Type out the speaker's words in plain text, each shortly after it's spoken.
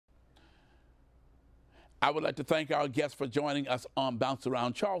I would like to thank our guests for joining us on Bounce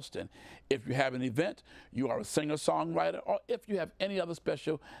Around Charleston. If you have an event, you are a singer-songwriter, or if you have any other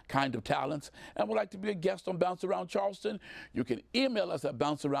special kind of talents and would like to be a guest on Bounce Around Charleston, you can email us at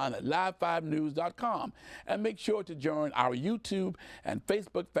bouncearound@live5news.com, and make sure to join our YouTube and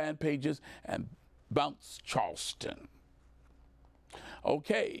Facebook fan pages and Bounce Charleston.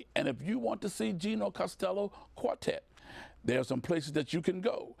 Okay, and if you want to see Gino Castillo Quartet, there are some places that you can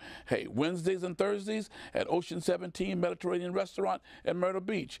go. Hey, Wednesdays and Thursdays at Ocean 17 Mediterranean Restaurant in Myrtle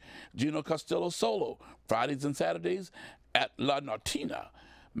Beach. Gino Castillo Solo, Fridays and Saturdays at La Nortina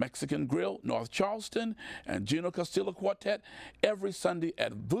Mexican Grill, North Charleston. And Gino Castillo Quartet every Sunday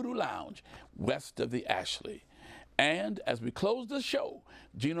at Voodoo Lounge, west of the Ashley. And as we close the show,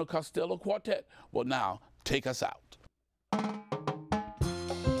 Gino Castillo Quartet will now take us out.